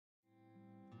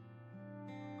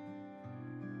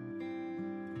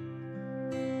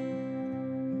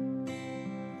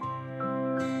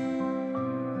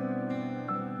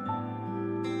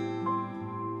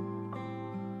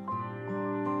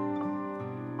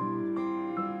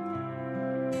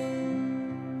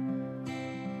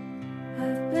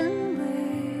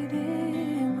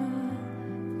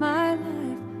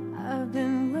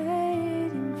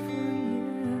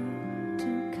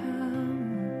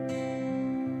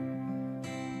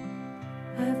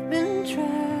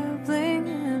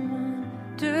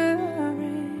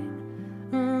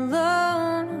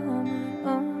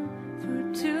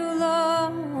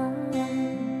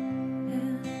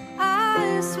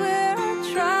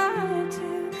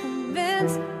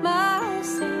convince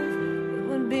myself it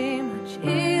would be much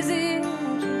easier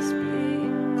just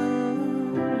being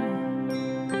alone.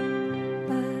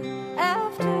 But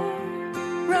after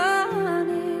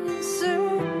running in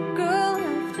circle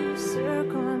after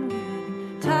circle, I'm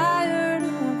getting tired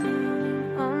of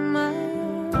running on my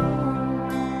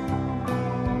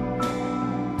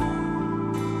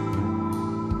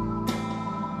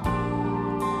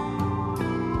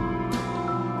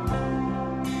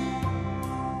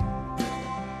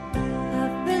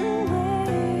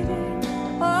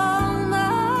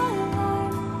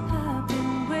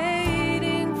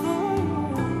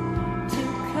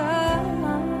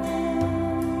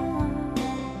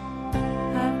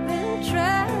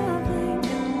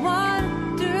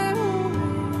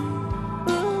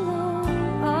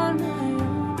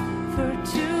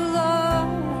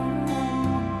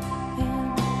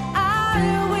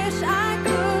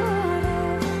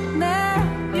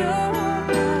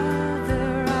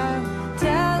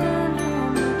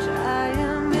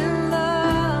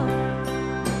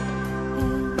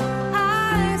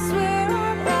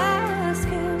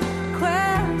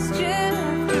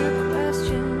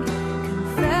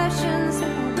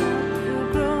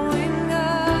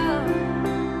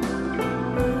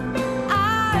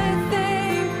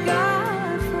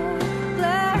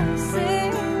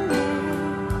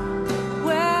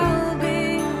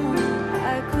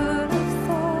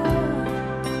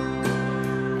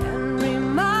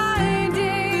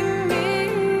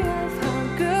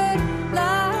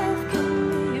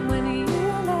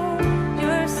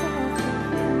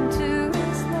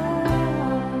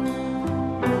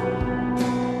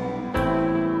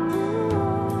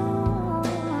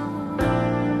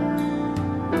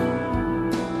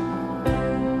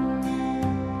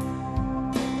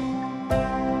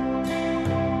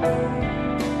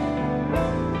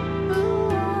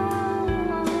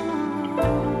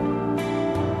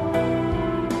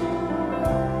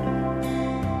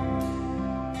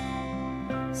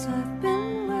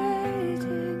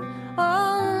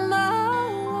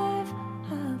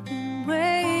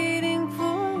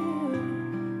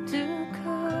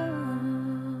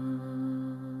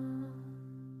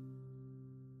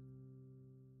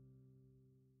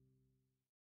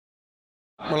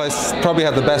Well, I probably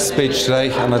had the best speech today,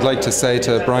 and I'd like to say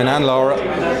to Brian and Laura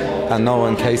and Noah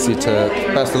and Casey to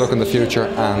best of luck in the future,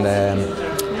 and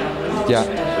yeah,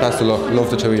 best of luck. Love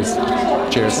the two of you.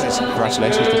 Cheers.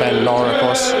 Congratulations to Ben and Laura, of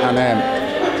course, and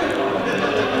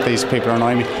these people are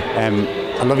annoying me.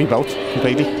 I love you both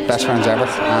completely, best friends ever,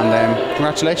 and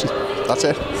congratulations. That's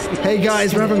it. Hey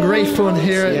guys, we're having great fun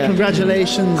here. Yeah.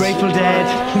 Congratulations. Grateful Dead.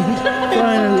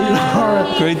 Brian and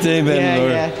Laura. Great day, Ben and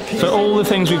Laura. Yeah. For all the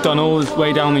things we've done all the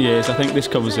way down the years, I think this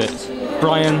covers it.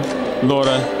 Brian,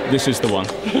 Laura, this is the one.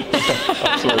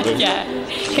 Absolutely. Yeah.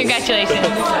 Congratulations.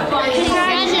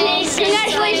 Congratulations.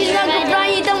 Congratulations, Uncle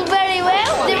Brian, you've done very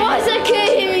well. There was a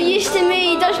coup who used to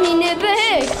me, does me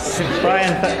neighbourhood.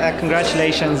 Brian,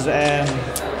 congratulations, and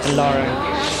Laura.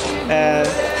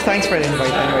 Thanks for the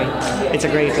invite anyway. It's a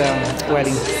great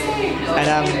wedding, and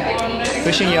I'm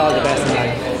wishing you all the best in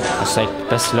life. I say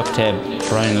best of luck to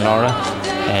Brian and Laura,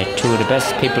 two of the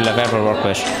best people I've ever worked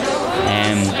with.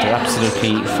 They're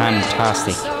absolutely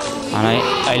fantastic, and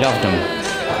I love them.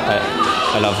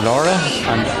 I love Laura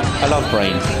and I love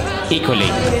Brian equally.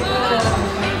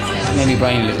 Maybe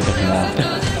Brian a little bit more.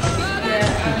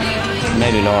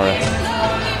 Maybe Laura.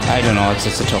 I don't know, it's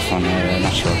just a tough one, I'm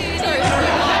not sure.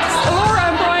 Laura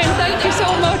and Brian, thank you so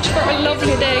much for a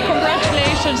lovely day.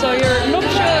 Congratulations on your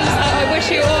nuptials. I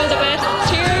wish you all the best.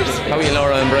 Cheers. How are you,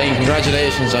 Laura and Brian?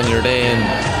 Congratulations on your day, and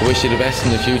I wish you the best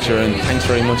in the future, and thanks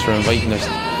very much for inviting us.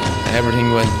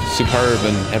 Everything went superb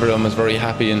and everyone was very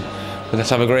happy, and let's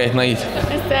have a great night.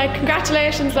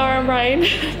 Congratulations, Laura and Brian.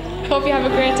 Hope you have a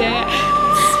great day.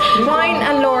 Brian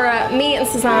and Laura, me and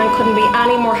Suzanne couldn't be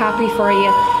any more happy for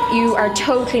you. You are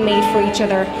totally made for each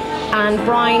other. And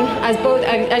Brian,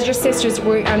 as your sisters,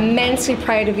 we're immensely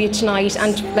proud of you tonight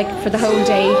and like for the whole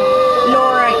day.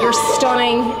 Laura, you're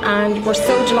stunning, and we're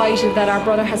so delighted that our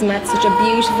brother has met such a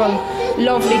beautiful,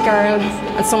 lovely girl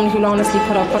and someone who'll honestly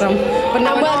put up with him. But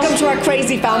now, welcome to our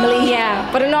crazy family.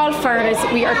 Yeah, but in all fairness,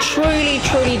 we are truly,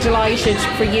 truly delighted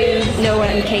for you, Noah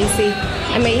and Casey,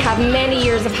 and may you have many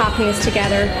years of happiness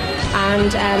together.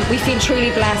 And we feel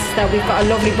truly blessed that we've got a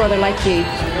lovely brother like you.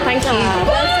 Thank you.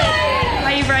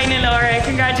 Hi Brian and Laura,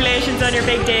 congratulations on your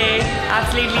big day.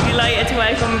 Absolutely delighted to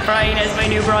welcome Brian as my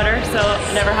new brother. So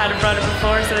I never had a brother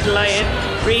before, so delighted.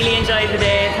 Really enjoyed the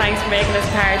day. Thanks for making us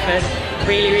part of it.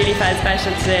 Really, really felt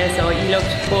special today. So you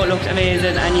both looked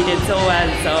amazing and you did so well.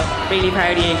 So really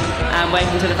proud of you. And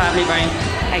welcome to the family, Brian.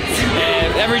 Thanks.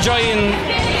 Every joy in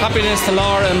happiness to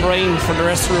Laura and Brian for the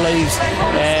rest of their lives.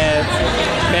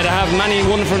 May they have many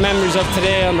wonderful memories of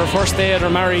today on their first day of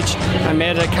their marriage, and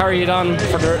may they carry it on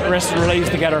for the rest of their lives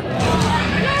together.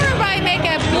 Laura and Brian make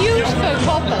a beautiful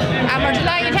couple, and we're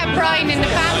delighted to have Brian in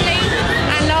the family,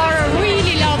 and Laura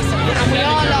really loves him, and we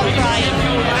all love Brian.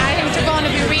 I think they're going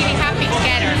to be really happy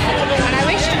together, and I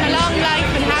wish them a long life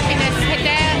and happiness to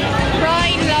them,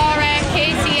 Brian, Laura,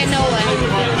 Casey and Noel,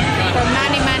 for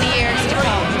many, many years to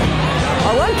come.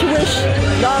 I want to wish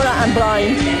Laura and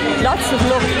Brian lots of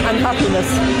luck and happiness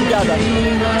together,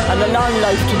 and a long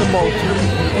life to them both.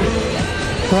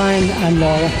 Brian and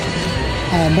Laura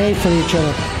are made for each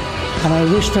other, and I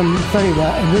wish them very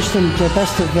well. I wish them the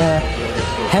best of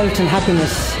health and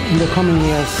happiness in the coming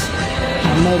years,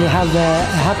 and may they have a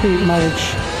happy marriage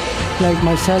like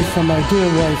myself and my dear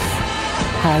wife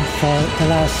had for the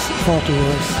last 40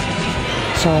 years.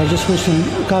 So I just wish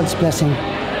them God's blessing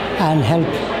and help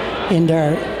in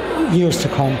their years to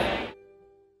come.